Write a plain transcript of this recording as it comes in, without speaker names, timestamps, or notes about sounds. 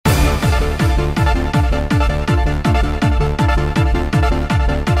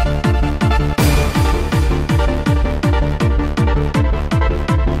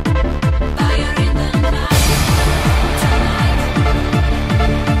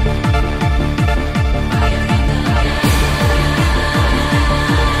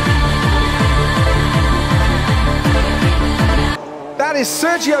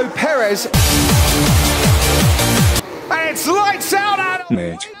Sergio Perez. And it's lights out,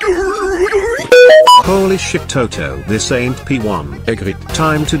 Adam! Holy shit, Toto, this ain't P1. Agreed.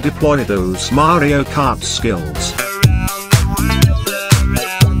 Time to deploy those Mario Kart skills.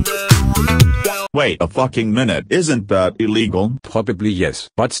 Wait a fucking minute, isn't that illegal? Probably yes,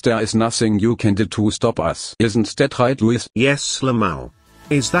 but there is nothing you can do to stop us. Isn't that right, Luis? Yes, Lamau.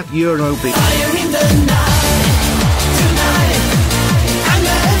 Is that Eurobeat?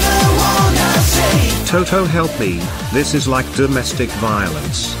 Toto, help me, this is like domestic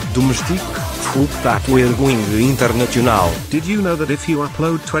violence. Domestic? Vergonha internacional. Did you know that if you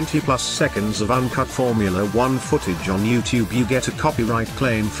upload 20+ seconds of uncut Formula 1 footage on YouTube you get a copyright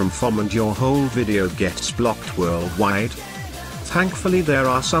claim from FOM and your whole video gets blocked worldwide? Thankfully there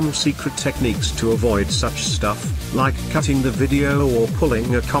are some secret techniques to avoid such stuff, like cutting the video or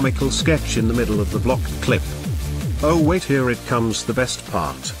pulling a comical sketch in the middle of the blocked clip. Oh wait, here it comes, the best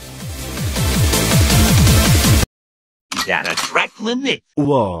part. Is that a track limit?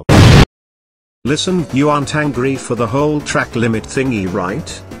 Whoa. Listen, you aren't angry for the whole track limit thingy,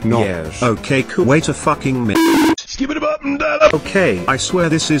 right? No. Yes. Okay, cool. Wait a fucking minute. Okay, I swear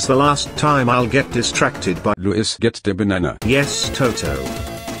this is the last time I'll get distracted by Luis, get the banana. Yes, Toto.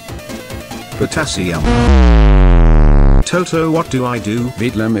 Potassium. Toto, what do I do?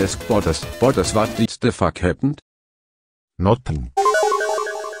 Wait, let me ask Bottas. Bottas, what did the fuck happened? Nothing.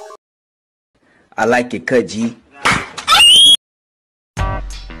 I like it, Kudgy.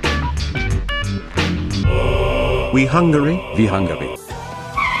 We Hungary? We Hungary.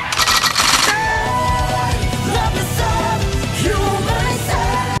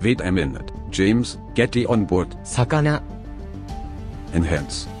 Wait a minute, James, get the on board. Sakana.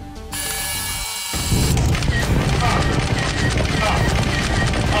 Enhance.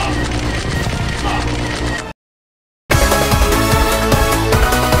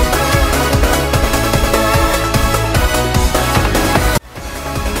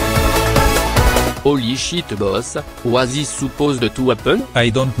 Holy shit, boss. Was this supposed to happen? I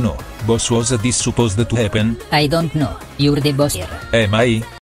don't know. Boss, was this supposed to happen? I don't know. You're the boss here. Am I?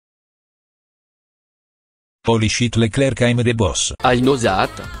 Holy shit, Leclerc, I'm the boss. I know that.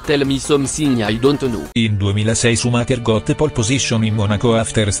 Tell me something I don't know. In 2006 Schumacher got pole position in Monaco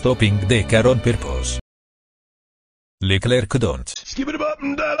after stopping the car on purpose. Leclerc don't.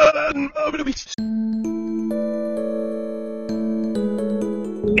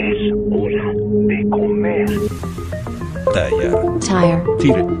 Es hora de comer. Tire. Tire.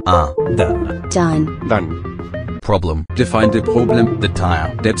 Done. Done. Problem. Define the problem. The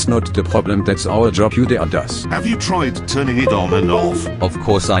tire. That's not the problem, that's our job, you dare does. Have you tried turning it on and off? Of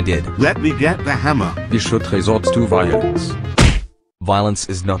course I did. Let me get the hammer. We should resort to violence. Violence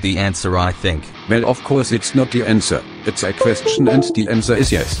is not the answer, I think. Well, of course it's not the answer. It's a question and the answer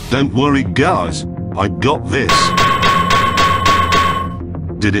is yes. Don't worry, guys. I got this.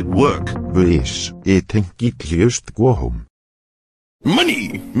 Did it work? Luis, I think just go home.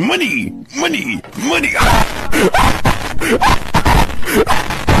 Money! Money! Money! Money!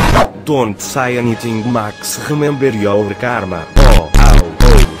 Don't say anything, Max. Remember your karma. Oh,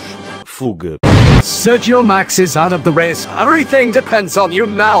 fuga. Sergio Max is out of the race. Everything depends on you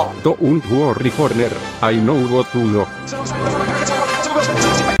now. Don't worry, corner. I know what to do.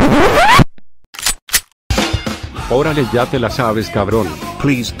 Órale, ya te la sabes, cabrón.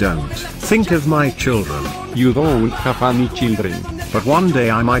 Please don't. Think of my children. You don't have any children. But one day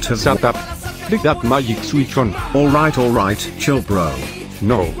I might have. Shut up. Flick that magic switch on. Alright, chill bro.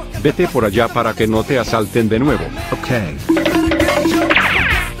 No, vete por allá para que no te asalten de nuevo. Okay.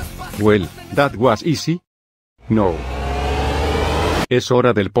 Well, that was easy. No. Es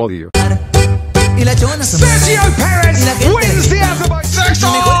hora del podio. Sergio Perez wins the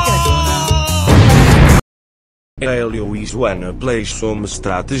Azerbaijan. Luis wanna play some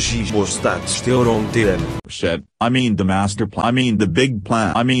strategies, was that still wrong then? Shit, I mean the master plan, I mean the big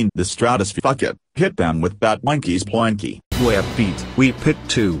plan, I mean the stratosphere. Fuck it, hit them with that monkey's planky. We're Pete. We pit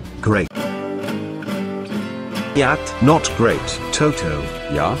too, great. Yat, not great, Toto.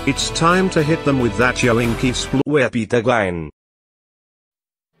 Yeah? It's time to hit them with that yoinky spl. We're Pete again.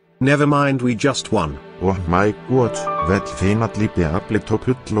 Never mind, we just won. Oh my god, that finally be able to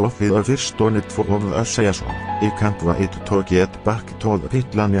put love the first on it for a season. I can't wait to get back to the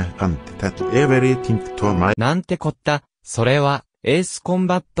pit lane and tell everything to my... なんてこった、それは、エースコン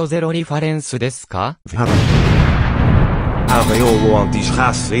バットゼロリファレンスですか? Have you want this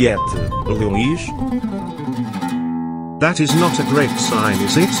race yet, Luis? That is not a great sign,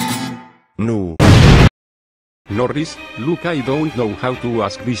 is it? No. Norris, look, I don't know how to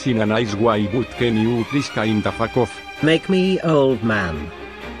ask this in a nice way, but can you please kinda fuck off? Make me old man.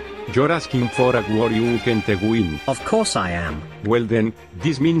 You're asking for a war you can't win. Of course I am. Well then,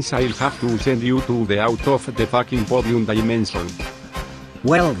 this means I'll have to send you to the out of the fucking podium dimension.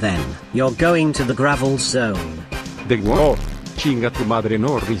 Well then, you're going to the gravel zone. The war? Chinga tu madre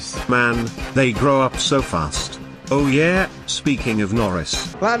Norris. Man, they grow up so fast. Oh yeah, speaking of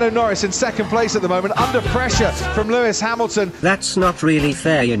Norris. Lando Norris in second place at the moment, under pressure from Lewis Hamilton. That's not really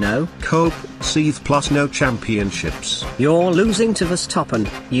fair, you know. Cope, Seeth plus no championships. You're losing to Verstappen,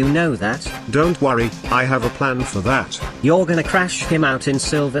 you know that. Don't worry, I have a plan for that. You're gonna crash him out in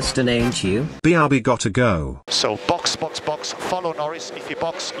Silverstone, ain't you? BRB gotta go. So box, follow Norris. If you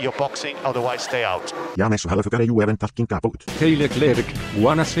box, you're boxing, otherwise stay out. James halvfugare you haven't talking about. Hey Leclerc,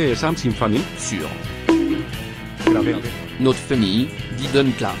 wanna say something funny? Sure. Gravel. Not funny,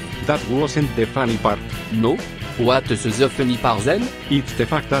 didn't laugh. That wasn't the funny part. No? What's the funny part then? It's the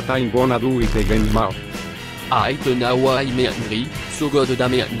fact that I'm gonna do it again now. Aight, now I'm angry, so god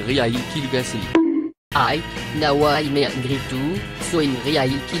damn angry I'll kill Gasly. Aight, now I'm angry too, so angry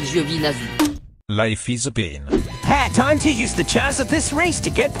I'll kill Giovinazzi. Life is a pain. Hey, time to use the chance of this race to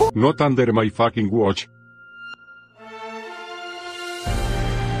get Not under my fucking watch.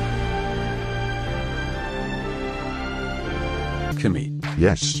 Kimi.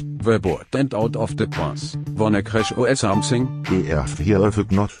 Yes. The board and out of the points. Wanna crash or something?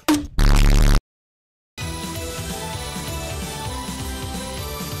 Halvfug not.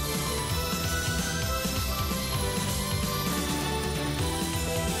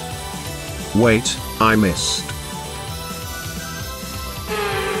 Wait, I missed.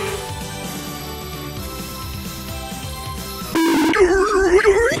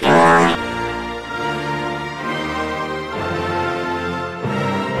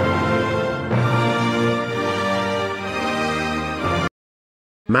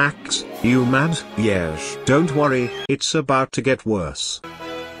 Max, you mad? Yes. Don't worry, it's about to get worse.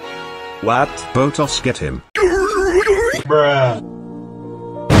 What? Botos, get him. Bruh.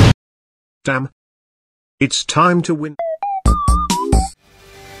 Damn. It's time to win.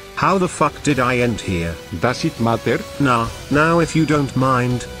 How the fuck did I end here? Does it matter? Nah, now if you don't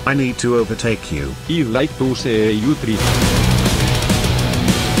mind, I need to overtake you. I'd like to say you three.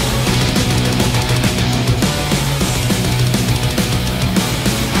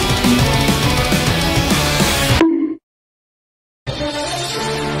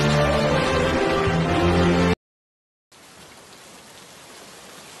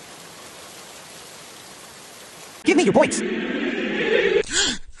 Give me your points!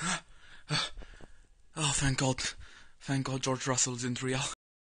 Oh, thank God. Thank God George Russell's in real.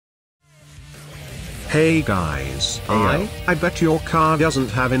 Hey guys, I bet your car doesn't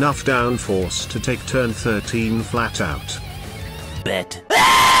have enough downforce to take turn 13 flat out. Bet.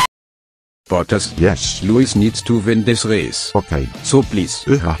 Bottas. Yes. Lewis needs to win this race. Okay. So please,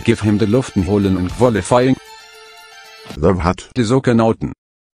 give him the Luftenholen and qualifying. The what? The Sokonauten.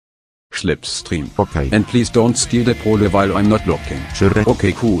 Slipstream. Okay. And please don't steal the pole while I'm not looking. Sure.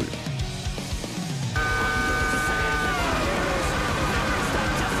 Okay, cool.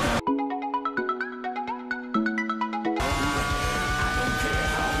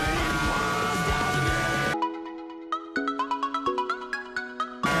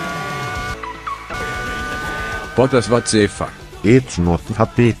 Bottas, what the fuck? It's not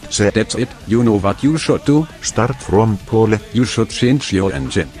that big. That's it, you know what you should do? Start from pole. You should change your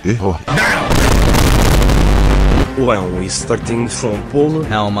engine. Well, we starting from pole.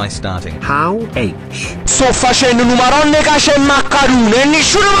 How am I starting? How? H. Sto facendo un marronne cace maccarone e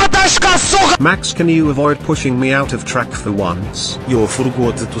nessuno mi tasca soca! Max, can you avoid pushing me out of track for once? You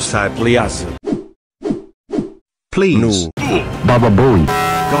forgot to say please. Please. No. Baba boy.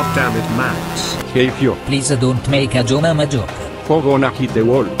 God damn it, Max. Hey Fio. Please don't make a Jonah joke. Who gonna hit the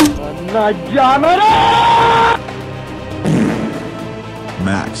wall?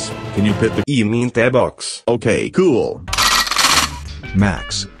 Max, can you pit the the box? Okay, cool.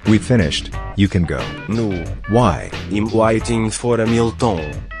 Max, we finished. You can go. No. Why? I'm waiting for a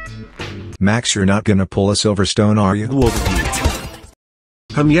Milton. Max, you're not gonna pull a Silverstone, are you?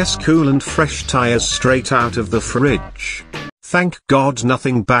 Yes, cool and fresh tires straight out of the fridge. Thank God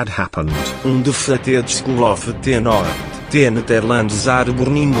nothing bad happened.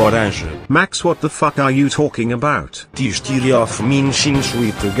 Max, what the fuck are you talking about?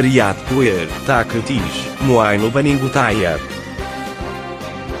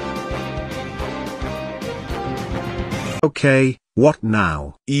 Okay, what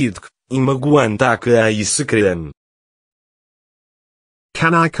now?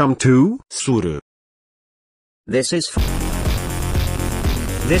 Can I come too?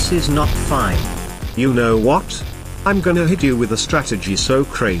 This is not fine. You know what? I'm gonna hit you with a strategy so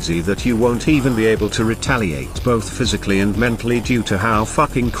crazy that you won't even be able to retaliate both physically and mentally due to how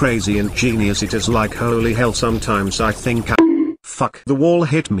fucking crazy and genius it is. Like holy hell, sometimes I think fuck, the wall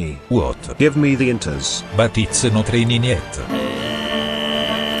hit me. What? Give me the inters. But it's not raining yet.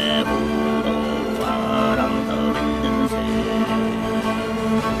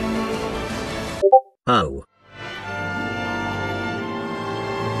 Oh.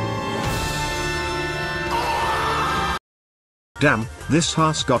 Damn, this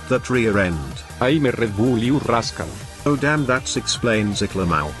has got that rear end. I'm a Red Bull, you rascal. Oh damn, that explains it,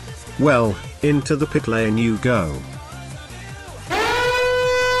 Lamau. Well, into the pit lane you go.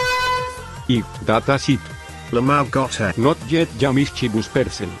 If that's it. Lamau got her. Not yet, ya mischievous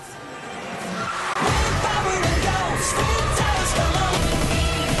person.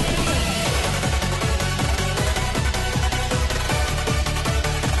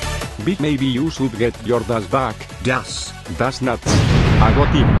 But maybe you should get your dash back. Das. That's nuts. I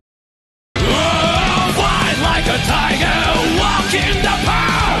got him. Fight like a tiger, walk in the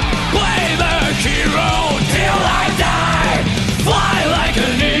power. Play the hero till I die. Fly like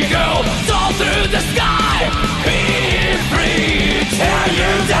an eagle, soar through the sky. Be free till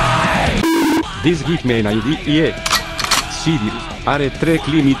you die. This gives me an idea. Serious, are track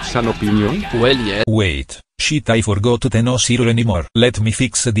limits an opinion? Well, yeah. Wait, shit, I forgot to no zero anymore. Let me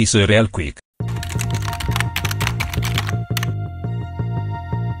fix this real quick.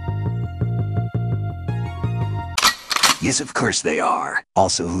 Yes, of course they are.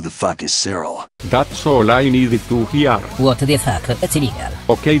 Also, who the fuck is Cyril? That's all I needed to hear. What the fuck? It's illegal.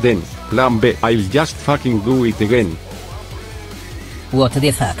 Okay then, plan B. I'll just fucking do it again. What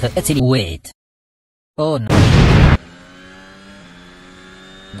the fuck? It's illegal. Wait. Oh no.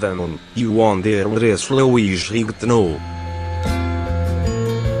 Damon, you want their race Louis rigged no.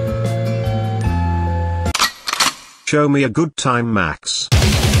 Show me a good time, Max.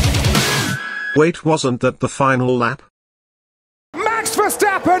 Wait, wasn't that the final lap? Max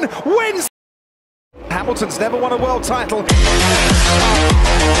Verstappen wins! Hamilton's never won a world title.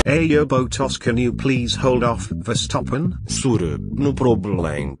 Hey yo Botos, can you please hold off Verstappen? Sure, no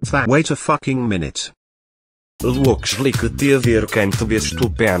problem. Wait a fucking minute. Looks like TV can't be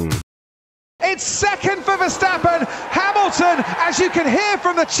stupid. It's second for Verstappen. Hamilton, as you can hear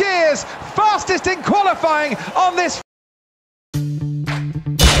from the cheers, fastest in qualifying on this.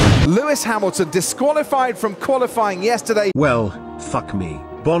 Lewis Hamilton disqualified from qualifying yesterday. Well, fuck me.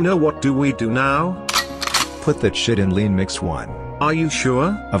 Bono, what do we do now? Put that shit in lean mix 1. Are you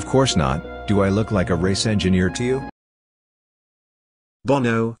sure? Of course not. Do I look like a race engineer to you?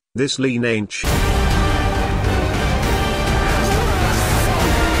 Bono, this lean ain't sh.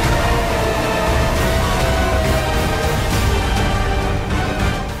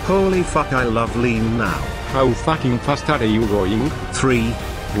 Holy fuck, I love lean now. How fucking fast are you going? 3.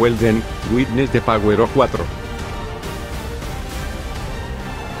 Well then, witness the power of 4.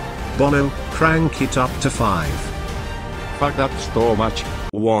 Bono, crank it up to 5. Fuck, that's so much.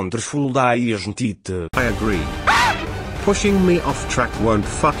 Wonderful day, isn't it? I agree. Pushing me off track won't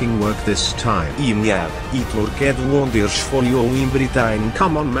fucking work this time. Yeah, it worked wonders for you in Britain.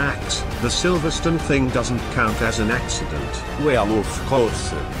 Come on, Max, the Silverstone thing doesn't count as an accident. Well, of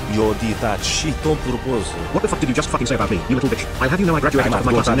course. You did that shit on purpose. What the fuck did you just fucking say about me, you little bitch? I'll have you know I graduated out of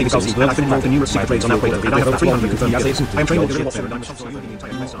my class in Navy Salty, and I've been enrolled in numerous secret trades on Outwader, and I have over 300 confirmed kills. I am trained in doing warfare and I'm responsible for the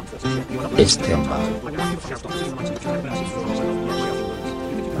entire place armed forces. It's tempo.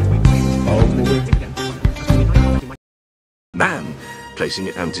 Man, placing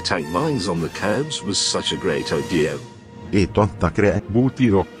anti-tank mines on the cabs was such a great idea.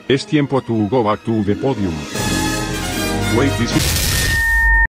 Butido, es tiempo to go back to the podium. Wait, this is...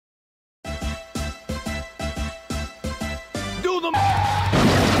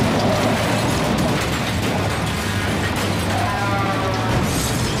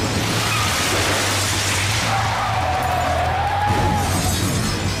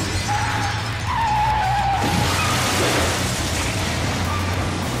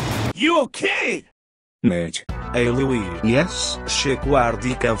 You okay? Mate. Hey Louis. Yes? Check where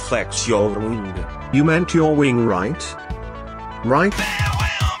the can flex your wing. You meant your wing, right? Right?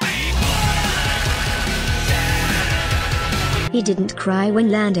 He didn't cry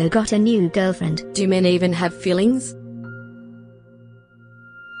when Lando got a new girlfriend. Do men even have feelings?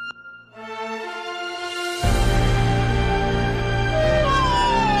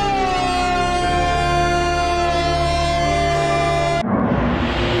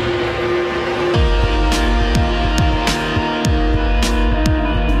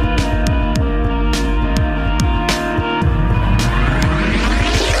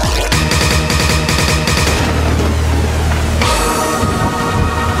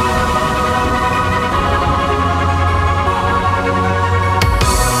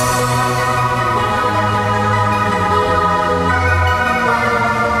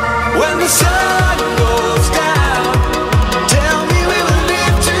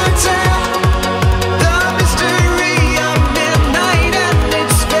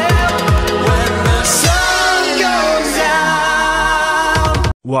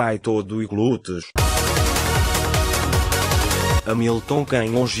 Uai todo e glúteos. Hamilton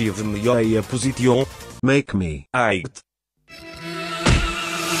ganhou ongive-me a position. Make me. Aight.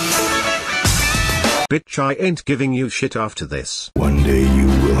 Bitch, I ain't giving you shit after this. One day you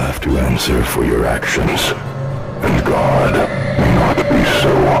will have to answer for your actions. And God may not be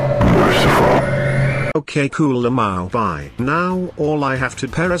so merciful. Okay, cool, Lamau, bye. Now all I have to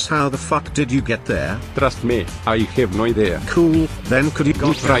Paris, how the fuck did you get there? Trust me, I have no idea. Cool, then could you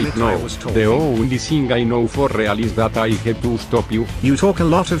Just right now, the only thing I know for real is that I had to stop you. You talk a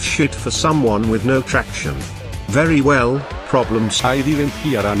lot of shit for someone with no traction. Very well, problems. I didn't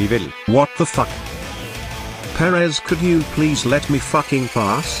hear any bell. What the fuck? Perez, could you please let me fucking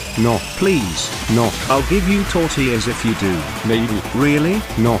pass? No. Please. No. I'll give you tortillas if you do. Maybe. Really?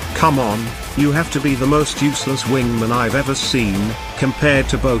 No. Come on, you have to be the most useless wingman I've ever seen. Compared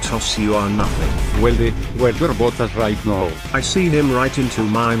to Botas, you are nothing. Well, you're Botas right now. I see him right into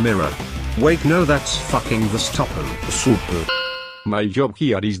my mirror. Wait, no, that's fucking Verstappen. Super. My job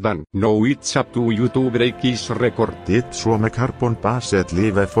here is done. Now it's up to you to break his record. Dit Suomi carbon baset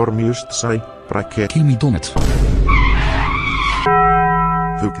live form just sig, bracket. Kill me donut.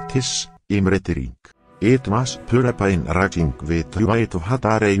 Fugtis, imretering. It was purapain raging with you to what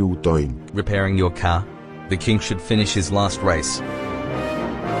are you doing? Repairing your car. The king should finish his last race.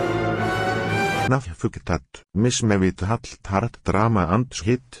 Naf fugtat, miss me with hard drama and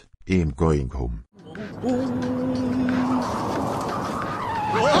shit, I'm going home.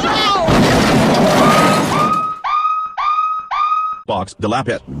 Box, delap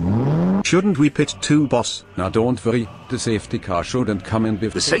it. Shouldn't we pit two, boss? Now don't worry, the safety car shouldn't come in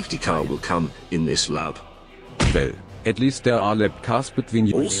before. The safety car will come in this lab. Well, at least there are lab cars between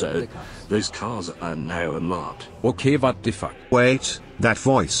you. Also, those cars are now unmarked. Okay, what the fuck? Wait, that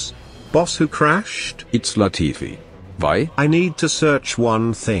voice. Boss who crashed? It's Latifi. Why? I need to search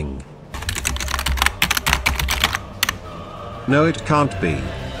one thing. No, it can't be.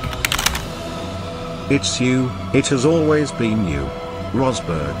 It's you, it has always been you.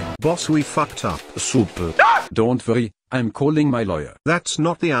 Rosberg. Boss, we fucked up. Super. Don't worry, I'm calling my lawyer. That's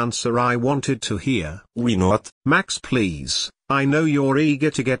not the answer I wanted to hear. We not. Max, please. I know you're eager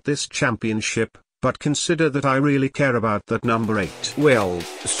to get this championship, but consider that I really care about that number 8. Well,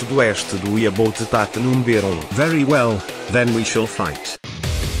 sudoeste do ia botar number 1. Very well, then we shall fight.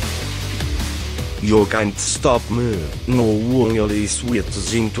 You can't stop me. No only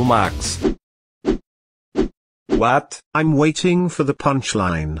switches into Max. What? I'm waiting for the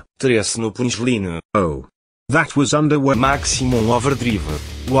punchline. Tres no punchline. Oh. That was underway. Maximum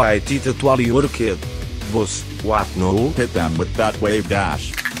overdrive. Why did it while you were a kid? Boss, what no? Hit them with that wave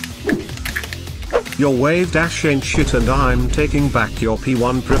dash. Your wave dash ain't shit and I'm taking back your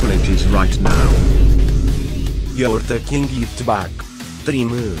P1 privileges right now. You're taking it back. Dream.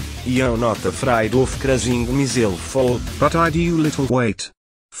 You're not afraid of crashing myself out. But I do, little wait.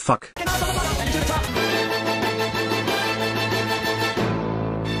 Fuck.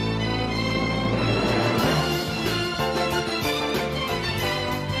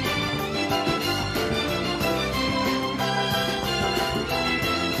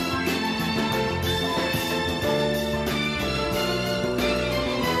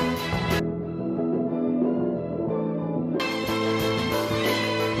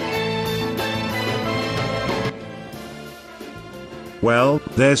 Well,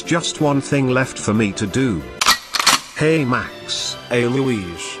 there's just one thing left for me to do. Hey Max. Hey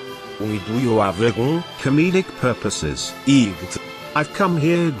Luis. We do you have a gun? Comedic purposes. Eat. I've come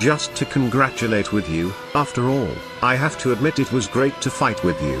here just to congratulate with you. After all, I have to admit it was great to fight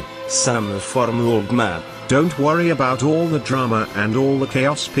with you. Some form old man. Don't worry about all the drama and all the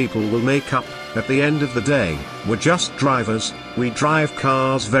chaos people will make up. At the end of the day, we're just drivers. We drive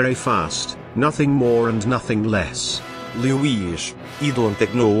cars very fast. Nothing more and nothing less. Luis, I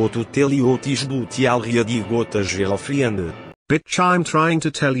don't know to tell you this but I already got a girlfriend. Bitch, I'm trying to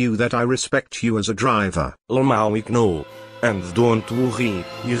tell you that I respect you as a driver. Lamau ik know. And don't worry,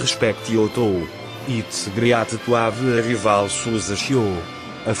 I respect you too. It's great to have a rival such you.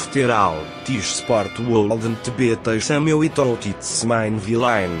 After all, this sport wouldn't be the same without its main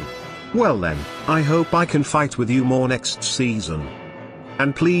villain. Well then, I hope I can fight with you more next season.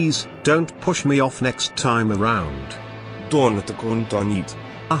 And please, don't push me off next time around. Don't count on it.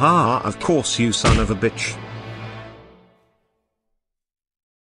 Aha, of course you son of a bitch.